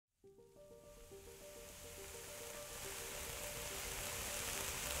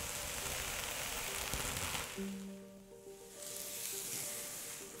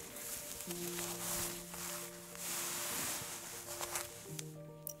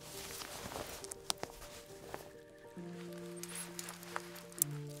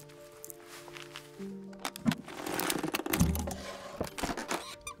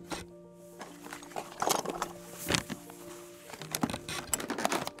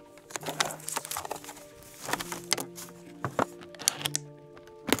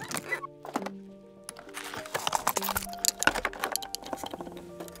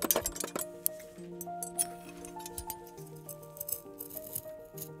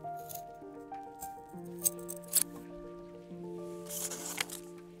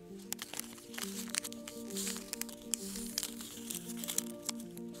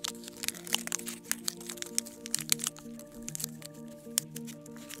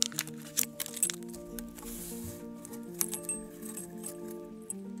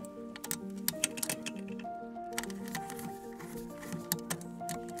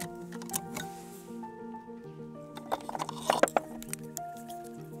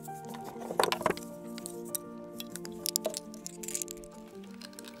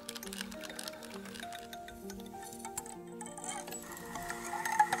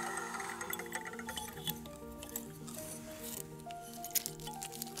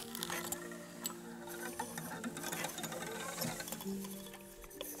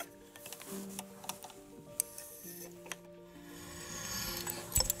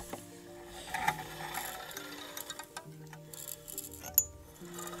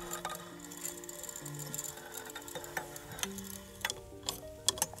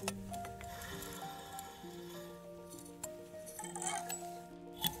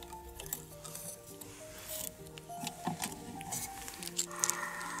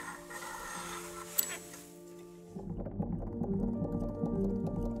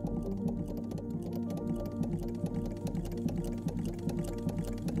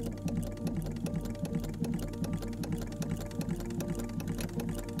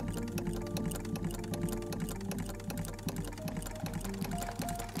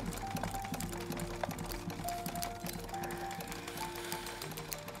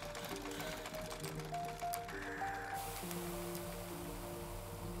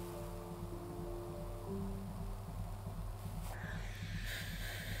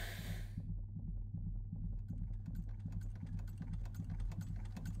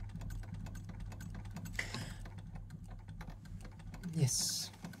Yes.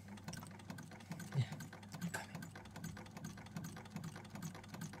 Yeah, I'm coming.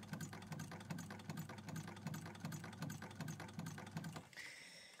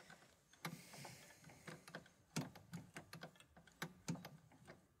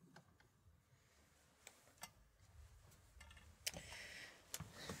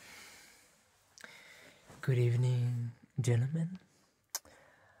 Good evening, gentlemen.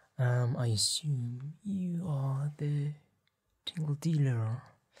 I assume you are the Tingle Dealer,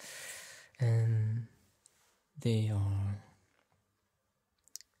 and they are,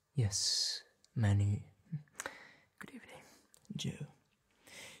 yes, Manu. Good evening, Joe.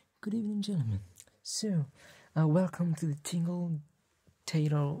 Good evening, gentlemen. So, welcome to the Tingle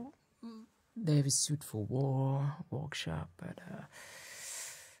Tailor. They have a suit for war workshop, but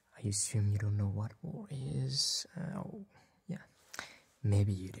I assume you don't know what war is. Oh, yeah,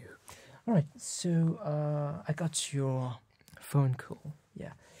 maybe you do. All right, so I got your phone call.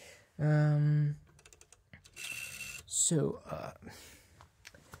 Yeah. So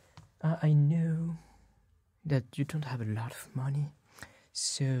I know that you don't have a lot of money,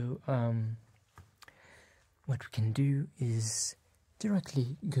 so what we can do is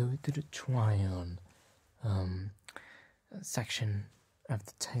directly go to the try-on section of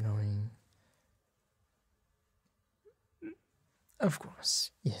the tailoring. Of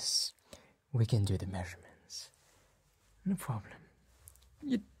course, yes, we can do the measurements. No problem.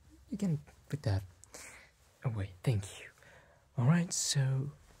 You can put that away. Thank you. All right,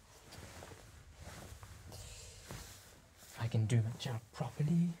 so if I can do my job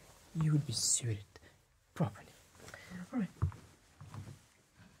properly, you would be suited properly. All right.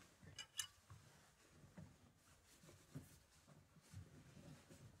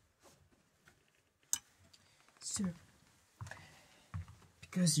 So,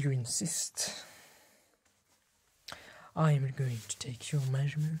 because you insist, I am going to take your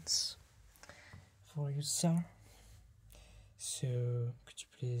measurements for you, sir. So, could you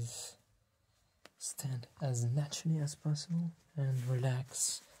please stand as naturally as possible and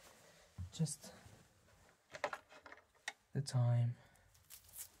relax just the time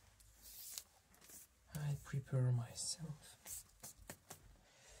I prepare myself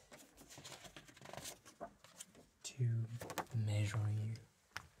to measure you.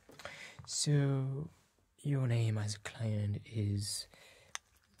 So, your name as a client is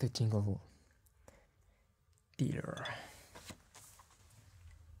the Tingle Dealer.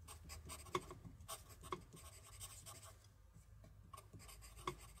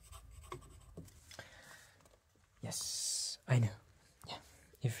 Yes, I know. Yeah,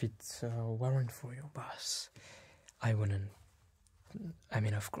 if it's a warrant for your boss, I wouldn't. I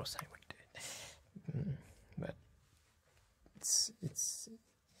mean, of course, I would do it. But it's.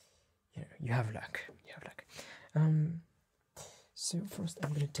 You have luck. You have luck. So first,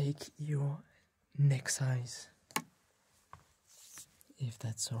 I'm gonna take your neck size, if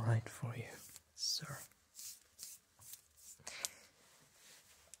that's all right for you, sir.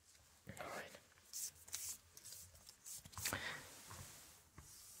 All right.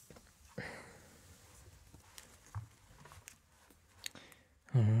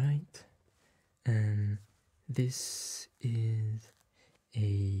 All right, and this is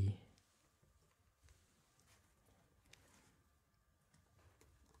a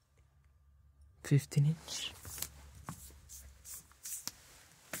 15-inch.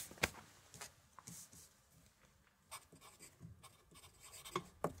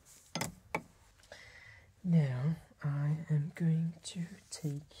 Now I am going to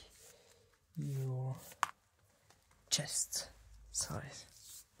take your chest size.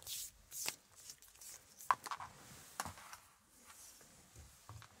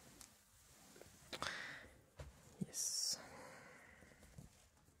 Yes.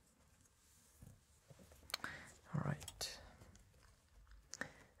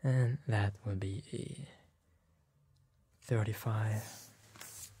 and that will be a 35.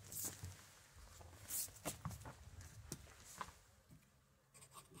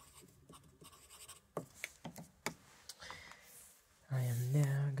 I am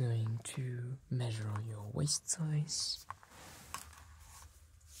now going to measure your waist size.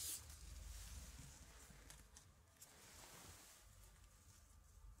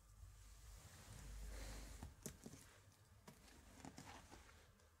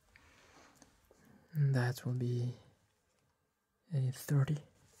 And that will be a 30.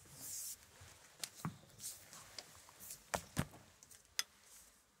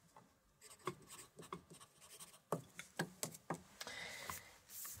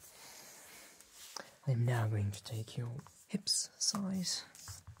 I'm now going to take your hips size.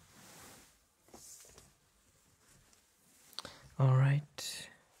 Alright.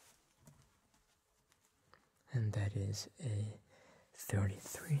 And that is a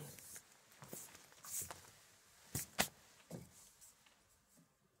 33.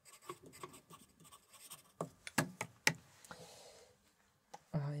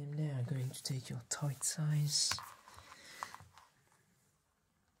 I am now going to take your tight size.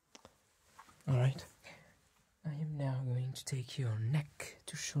 Alright. I am now going to take your neck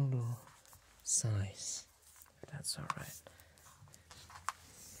to shoulder size, if that's alright.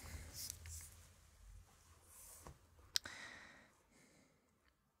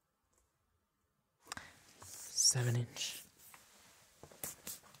 Seven inch.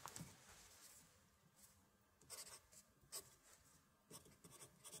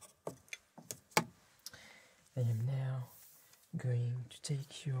 I am now going to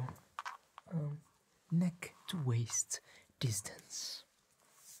take your neck to waist distance.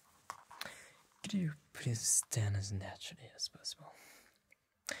 Could you please stand as naturally as possible?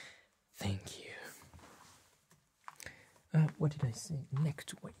 Thank you. What did I say? Neck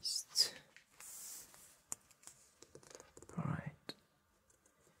to waist. Alright.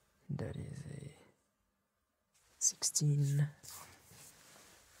 That is a 16.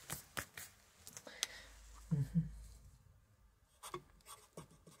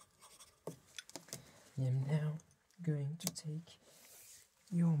 I am now going to take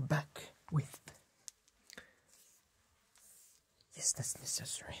your back width. Yes, that's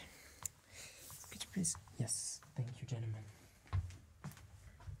necessary. Could you please? Yes, thank you, gentlemen.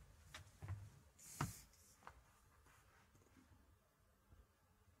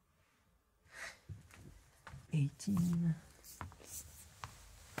 18.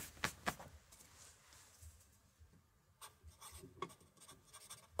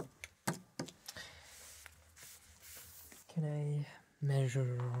 Can I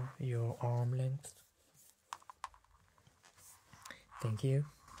measure your arm length? Thank you.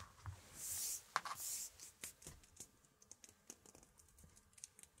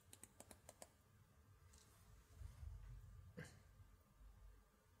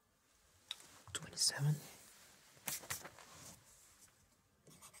 $27.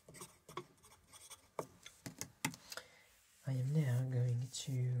 I am now going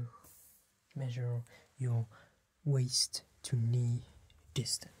to measure your waist to knee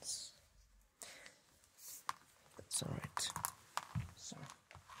distance. That's alright. So,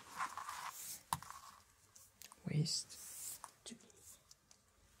 waist to knee.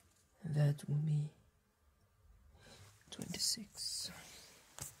 That will be 26.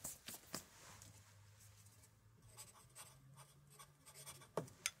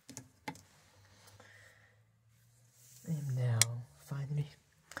 I am now finally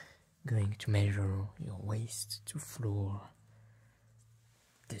going to measure your waist to floor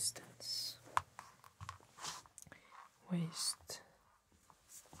distance. Waist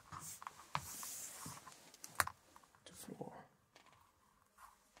to floor.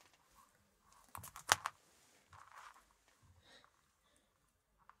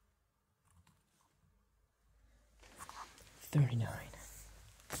 $39.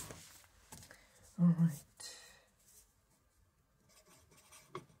 All right.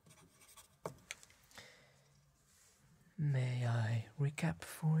 May I recap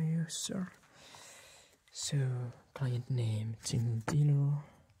for you, sir? So, client name Tingle Dealer,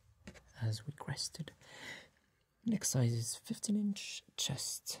 as requested. Neck size is 15 inch,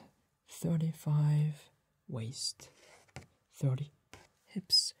 chest 35, waist 30,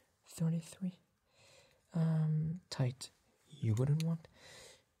 hips 33. Tight you wouldn't want.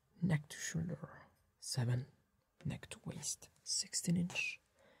 Neck to shoulder 7, neck to waist 16 inch,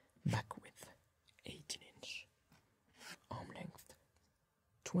 back width 18 inch. Arm length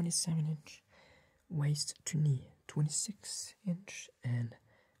 27 inch, waist to knee 26 inch, and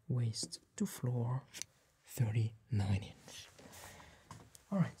waist to floor 39 inch.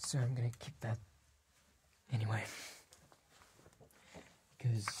 Alright, so I'm gonna keep that anyway,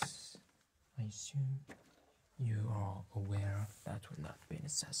 because I assume you are aware that will not be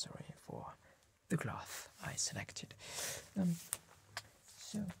necessary for the cloth I selected.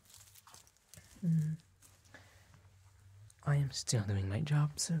 I am still doing my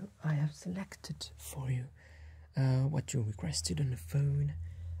job, so I have selected for you what you requested on the phone.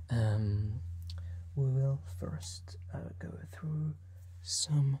 We will first go through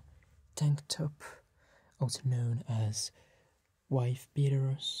some tank top, also known as wife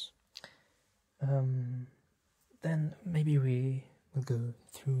beaters. Then maybe we will go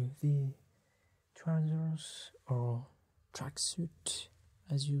through the trousers or tracksuit,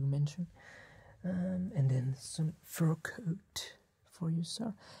 as you mentioned, and then some fur coat for you,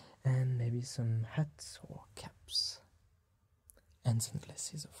 sir, and maybe some hats or caps, and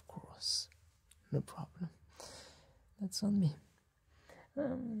sunglasses, of course. No problem. That's on me.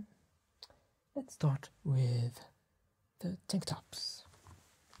 Let's start with the tank tops.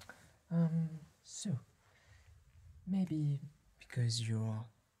 So maybe because you're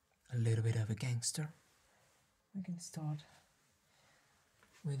a little bit of a gangster, we can start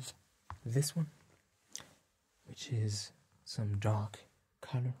with this one, which is some dark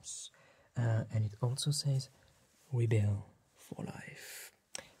colors, and it also says "Rebel for Life,"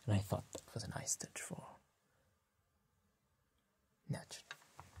 and I thought that was a nice touch for Natch.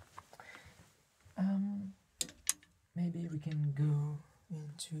 Maybe we can go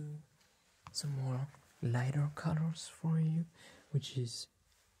into some more lighter colors for you, which is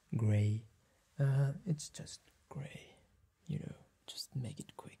grey. It's just grey, you know, just make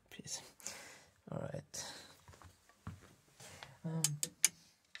it quick, please. Alright.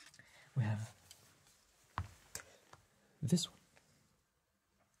 We have this one.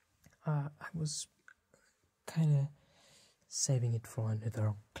 I was kind of saving it for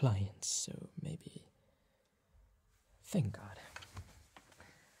another client, so maybe. Thank God.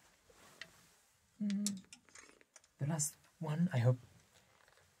 The last one, I hope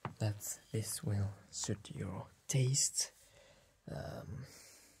that this will suit your taste.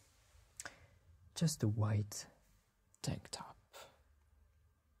 Just a white tank top.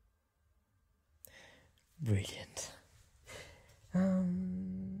 Brilliant.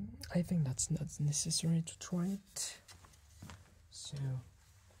 I think that's not necessary to try it. So,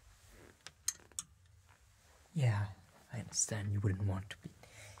 yeah, I understand you wouldn't want to be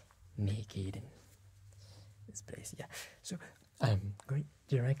naked in this place. Yeah, so I'm going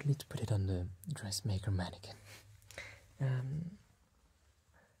directly to put it on the dressmaker mannequin.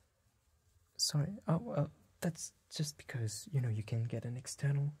 Sorry. Oh, that's just because, you know, you can get an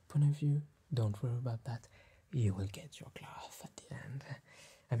external point of view. Don't worry about that. You will get your cloth at the end.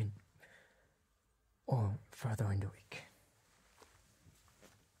 I mean, or further in the week.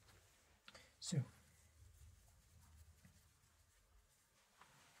 So,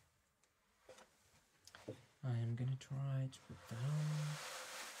 I am gonna try to put that on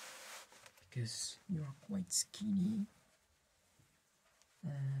because you are quite skinny,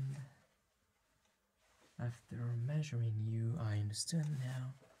 and after measuring you, I understand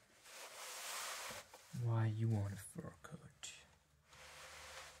now why you want a fur coat.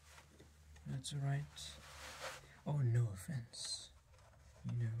 That's alright. Oh, no offense.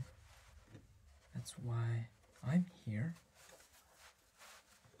 You know, that's why I'm here.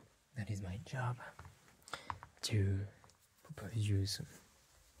 That is my job, to propose you some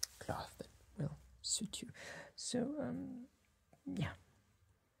cloth that will suit you. So, yeah.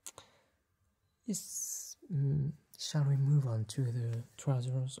 Yes, shall we move on to the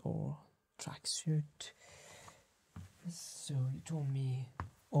trousers or tracksuit? So you told me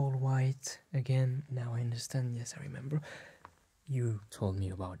all white again. Now I understand. Yes, I remember. You told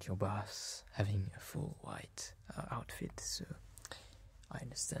me about your boss having a full white outfit, so I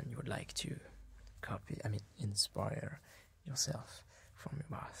understand you would like to inspire yourself from your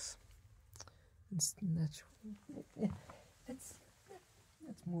boss. It's natural. Yeah, let's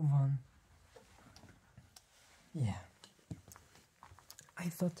move on. Yeah, I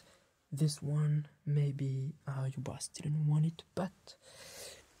thought this one maybe your boss didn't want it, but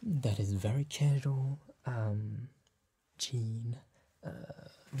that is very casual jean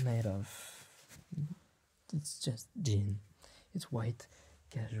made of, it's just jean, it's white,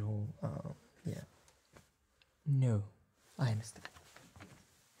 casual. Yeah, no, I understand.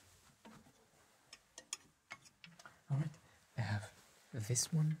 Alright, I have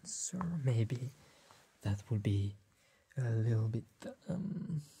this one, sir. Maybe that will be a little bit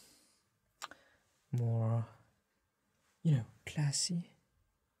more, you know, classy.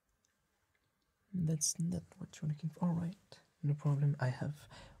 That's not what you're looking for. Alright, no problem. I have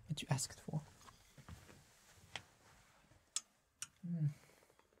what you asked for.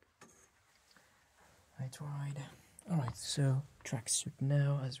 I tried. Alright, so tracksuit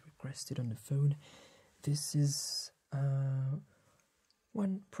now, as requested on the phone. This is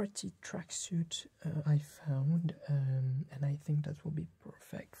one pretty tracksuit I found, and I think that will be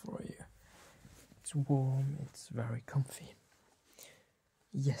perfect for you. It's warm, it's very comfy.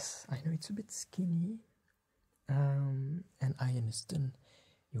 Yes, I know it's a bit skinny, and I understand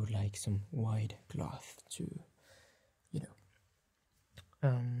you would like some wide cloth to, you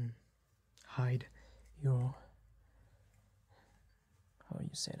know, hide your, how you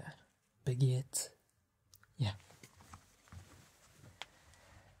say that, baguette. Yeah.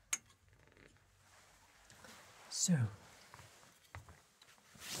 So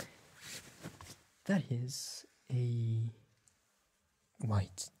that is a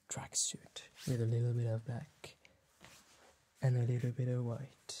white tracksuit with a little bit of black and a little bit of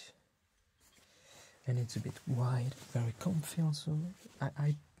white, and it's a bit wide, very comfy also.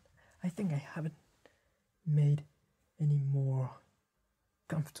 I think I haven't made any more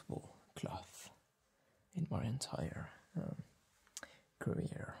comfortable cloth in my entire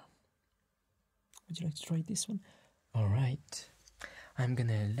career. Would you like to try this one? Alright, I'm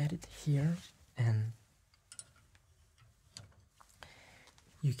gonna let it here and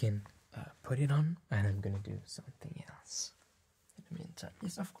you can put it on, and I'm gonna do something else in the meantime.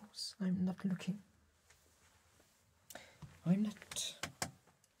 Yes, of course, I'm not looking. I'm not.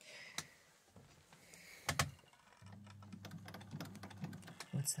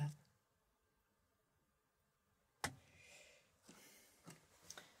 What's that?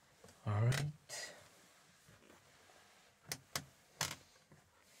 Alright.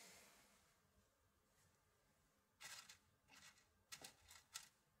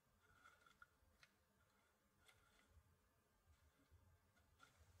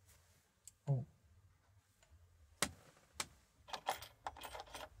 Oh.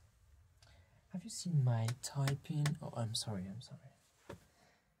 Have you seen my typing? Oh, I'm sorry. I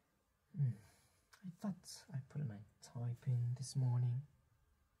thought I put my typing this morning.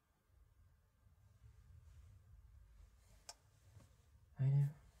 I know.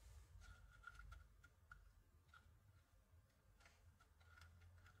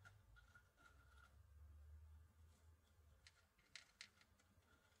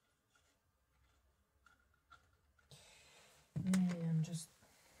 Yeah, I'm just...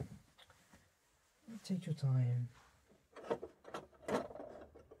 Take your time.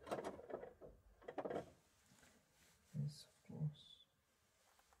 Yes, of course.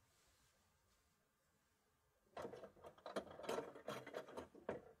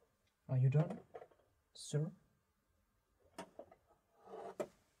 Are you done, sir?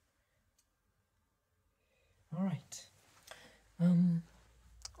 All right.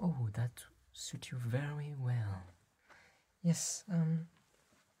 Oh, that suits you very well. Yes.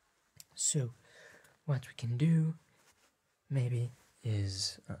 So, what we can do, maybe,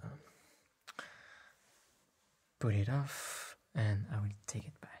 is put it off, and I will take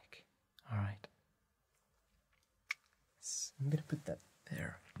it back. All right. Yes, I'm gonna put that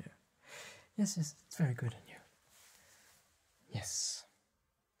there. Yeah. Yes, it's very good on you. Yes.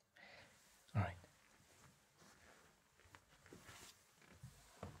 All right.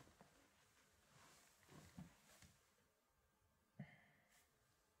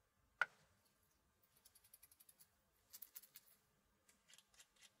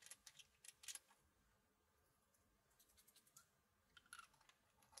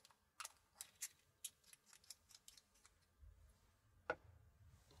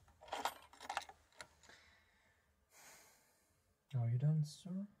 Are you done, sir?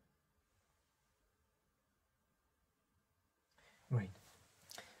 Wait.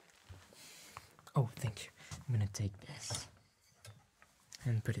 Oh, thank you. I'm gonna take this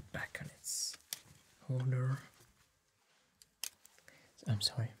and put it back on its holder. I'm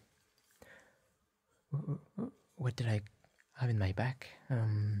sorry. What did I have in my bag?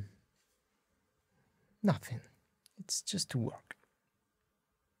 Nothing. It's just to work.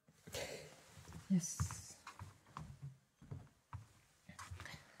 Yes.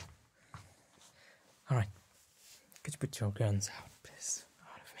 Alright. Could you put your guns out, please?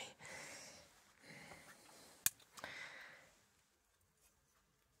 Out of me.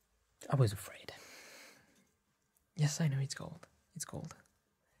 I was afraid. Yes, I know it's cold. It's cold.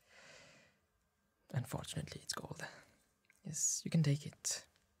 Unfortunately, it's cold. Yes, you can take it.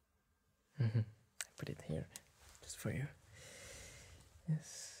 I put it here, just for you.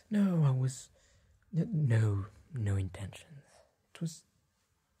 Yes. No, I was... No intentions. It was...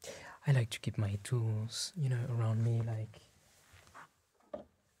 I like to keep my tools, around me, like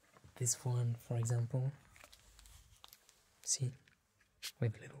this one, for example. See?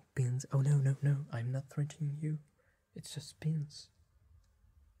 With little pins. Oh no, no, no, I'm not threatening you. It's just pins.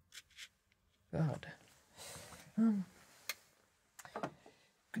 God.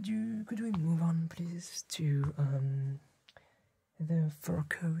 Could we move on, please, to the fur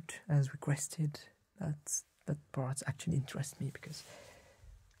coat as requested? That part actually interests me because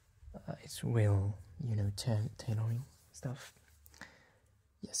it's real, you know, tailoring stuff.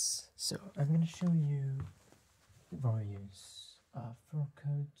 Yes, so I'm gonna show you various fur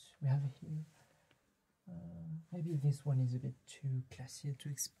coats we have here. Maybe this one is a bit too classy and too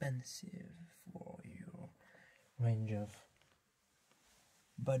expensive for your range of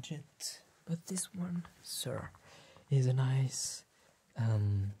budget, but this one, sir, is a nice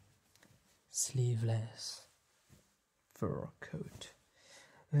sleeveless fur coat.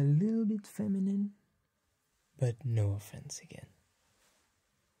 A little bit feminine, but no offense again.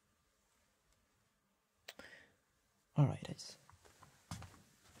 Alright, guys.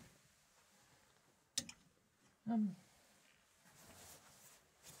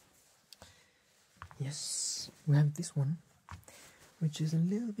 Yes, we have this one, which is a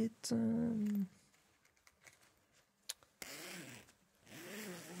little bit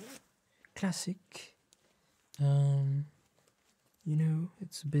classic. You know,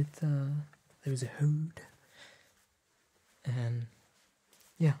 it's a bit there's a hood, and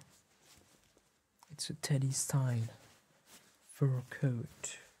yeah, it's a teddy style fur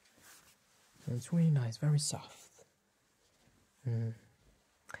coat. And it's really nice, very soft.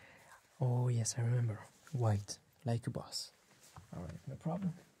 Oh yes, I remember. White, like a boss. Alright, no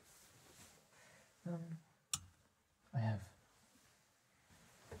problem. I have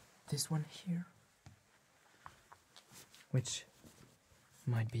this one here, which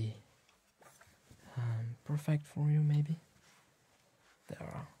might be perfect for you, maybe. There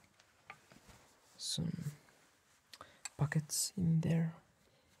are some pockets in there,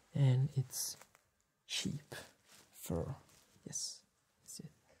 and it's sheep fur. Yes, that's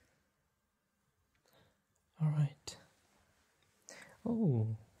it. Alright.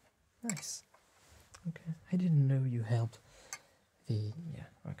 Oh, nice. Okay, I didn't know you helped the... yeah,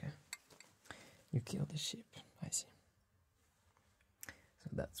 okay. You killed the sheep, I see. So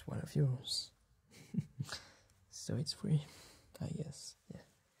that's one of yours. So it's free, I guess, yeah.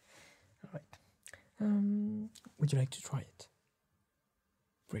 Alright. Would you like to try it?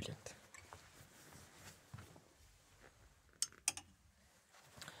 Brilliant.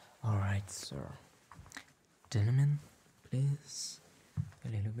 Alright, sir. Gentlemen, please. A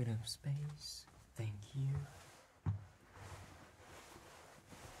little bit of space. Thank you.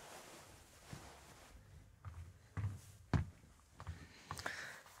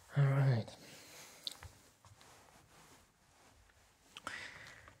 Alright.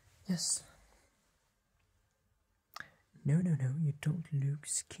 Yes. No, you don't look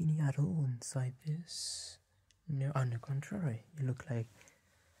skinny at all inside this. No, on the contrary, you look like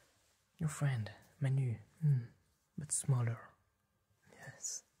your friend, Manu, but smaller.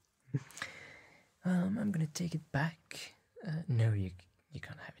 Yes. I'm gonna take it back. No, you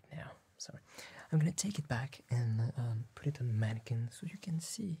can't have it now. Sorry. I'm gonna take it back and put it on the mannequin so you can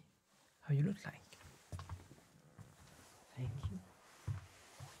see how you look like. Thank you.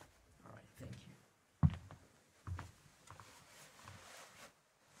 Alright, thank you.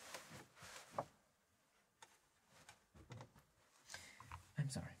 I'm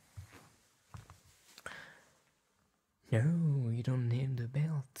sorry. No, you don't need the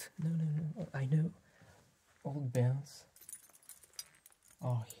belt. No. I know old belts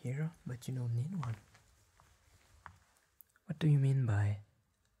are here, but you don't need one. What do you mean by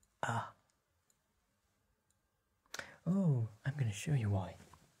ah? Oh, I'm gonna show you why.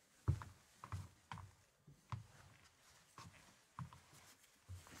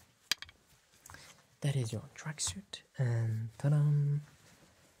 That is your tracksuit, and ta-da!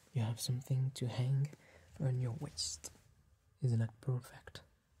 You have something to hang on your waist. Isn't that perfect?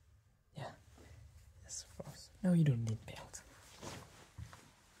 Yeah. Yes, of course. No, you don't need belt.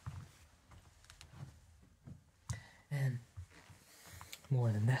 And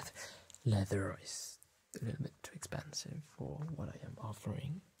more than that, leather is a little bit too expensive for what I am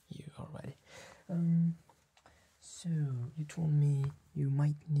offering you already. So you told me you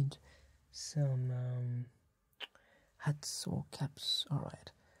might need some hats or caps.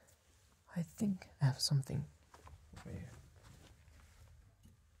 Alright. I think I have something for you.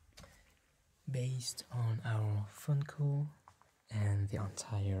 Based on our phone call and the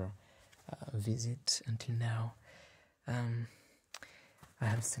entire visit until now, I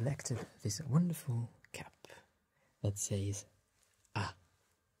have selected this wonderful cap that says ah.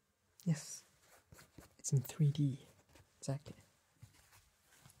 Yes, it's in 3D, exactly.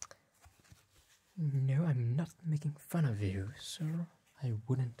 No, I'm not making fun of you, sir. I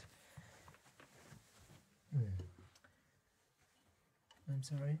wouldn't. I'm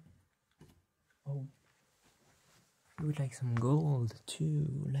sorry. Oh, you would like some gold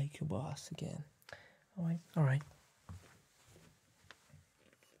too, like your boss again. Alright, alright.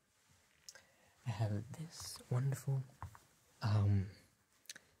 I have this wonderful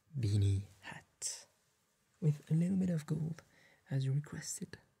beanie hat with a little bit of gold as you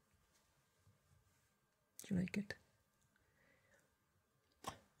requested. Do you like it?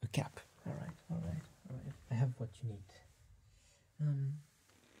 A cap. Alright, alright, alright. I have what you need.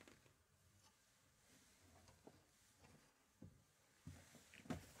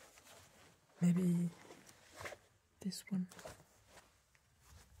 Maybe this one.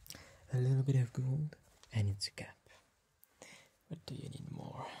 A little bit of gold and it's a cap. What do you need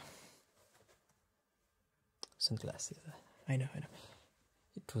more? Sunglasses. I know.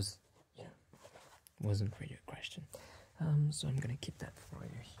 It was, wasn't really a question. So I'm gonna keep that for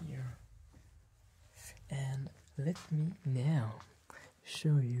you here. And let me now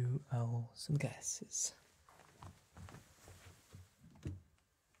show you our sunglasses.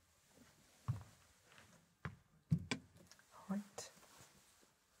 Alright.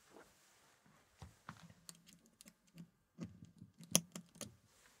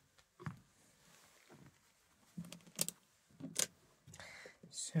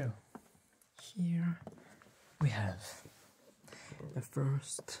 So, here we have the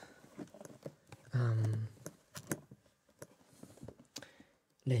first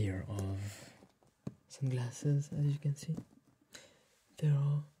layer of sunglasses. As you can see, there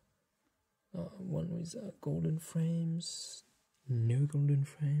are one with golden frames, no golden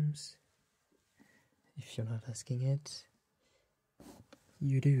frames. If you're not asking it,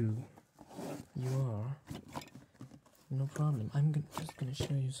 you do. You are. No problem. I'm just gonna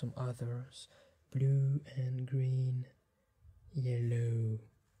show you some others. Blue and green, yellow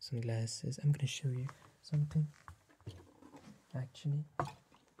sunglasses. I'm gonna show you something. Actually,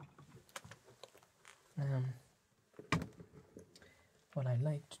 what I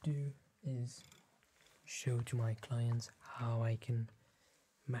like to do is show to my clients how I can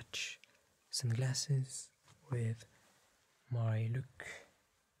match sunglasses with my look.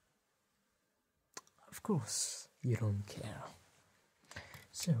 Of course, you don't care.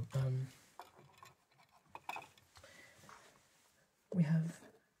 So, we have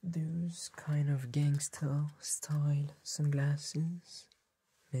those kind of gangster style sunglasses.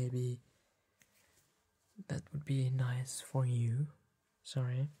 Maybe that would be nice for you.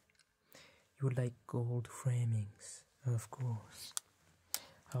 Sorry. You would like gold framings, of course.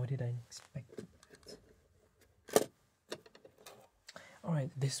 How did I expect that?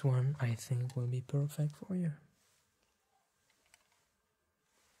 Alright, this one I think will be perfect for you.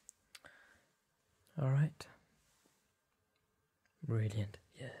 Alright. Brilliant.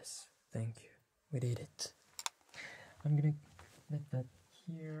 Yes, thank you. We did it. I'm gonna let that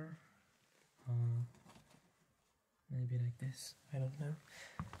here. Maybe like this. I don't know.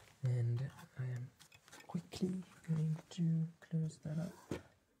 And I am quickly going to close that up.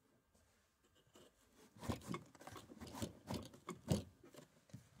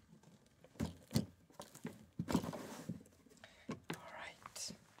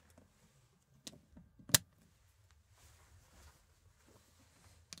 Alright.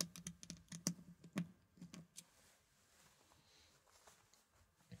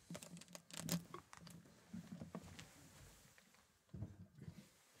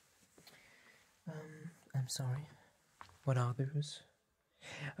 I'm sorry. What are those?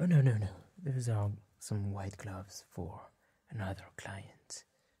 Oh, no. Those are some white gloves for another client.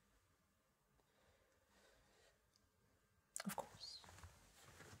 Of course.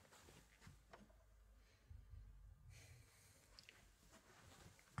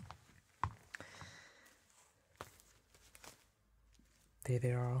 There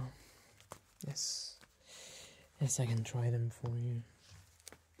they are. Yes. Yes, I can try them for you.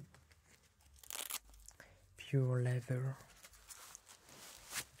 Pure leather,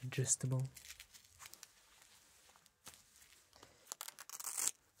 adjustable.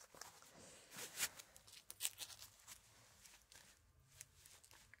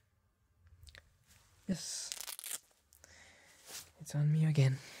 Yes, it's on me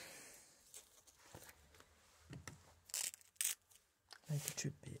again. Like it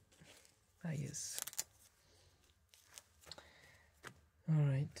should be, I guess.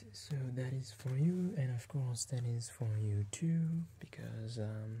 Alright, so that is for you, and of course that is for you too, because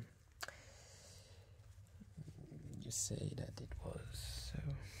you say that it was, so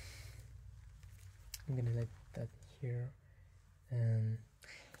I'm gonna let that here, and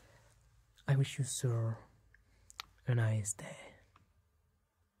I wish you, sir, a nice day.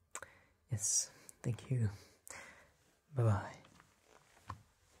 Yes, thank you. Bye bye.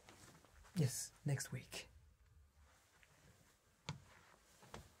 Yes, next week.